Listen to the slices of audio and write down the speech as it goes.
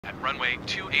at runway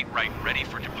 28 right, ready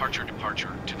for departure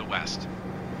to the west.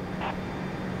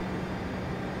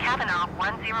 Kavanaugh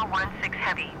 1016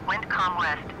 Heavy, wind calm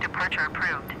west, departure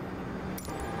approved.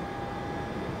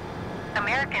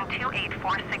 American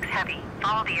 2846 Heavy,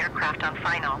 follow the aircraft on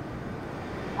final.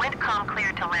 Wind calm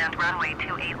cleared to land runway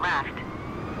 28 left.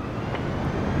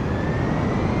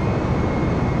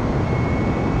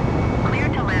 Clear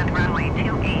to land runway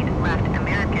 28 left,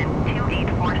 American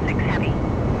 2846 Heavy.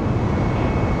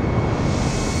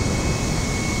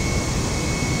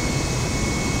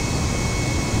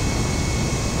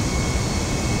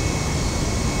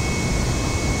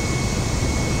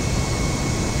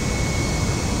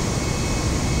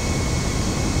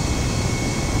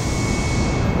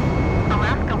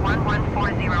 Alaska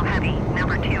 1140 Heavy,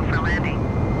 number 2 for landing.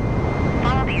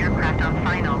 Follow the aircraft on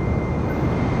final.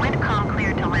 Wind calm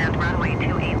cleared to land runway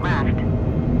 28 left.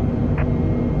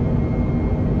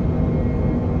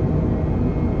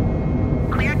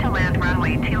 Clear to land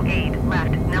runway 28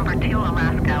 left, number 2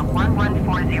 Alaska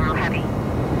 1140 Heavy.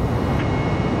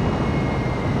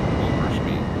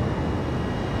 Overspeed.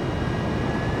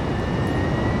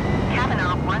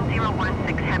 Kavanaugh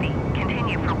 1016 Heavy,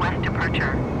 continue for west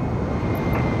departure.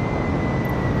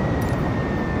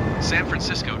 San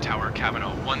Francisco Tower,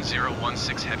 Kavanaugh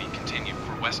 1016 Heavy, continue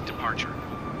for west departure.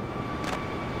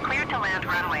 Clear to land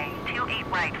runway 28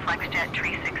 right, Flexjet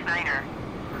 369er.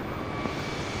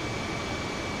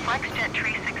 Flexjet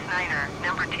 369er,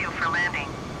 number 2 for landing.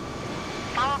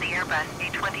 Follow the Airbus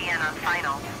A20N on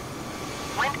final.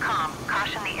 Wind calm,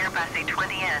 caution the Airbus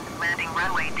A20N, landing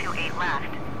runway 28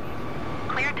 left.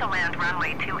 Clear to land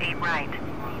runway 28 right.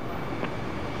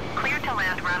 Clear to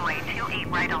land runway 28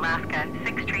 right, Alaska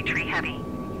 633 Heavy.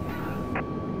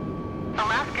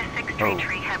 Alaska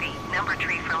 633 Heavy, number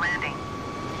 3 for landing.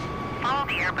 Follow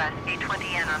the Airbus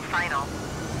A20N on final.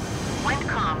 Wind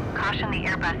calm, caution the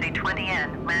Airbus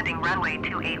A20N, landing runway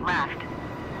 28 left.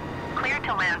 Clear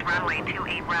to land runway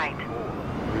 28 right.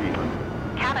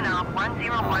 Kavanaugh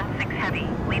 1016 Heavy,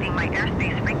 leaving my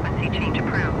airspace frequency change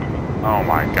approved. Oh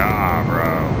my god,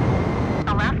 bro.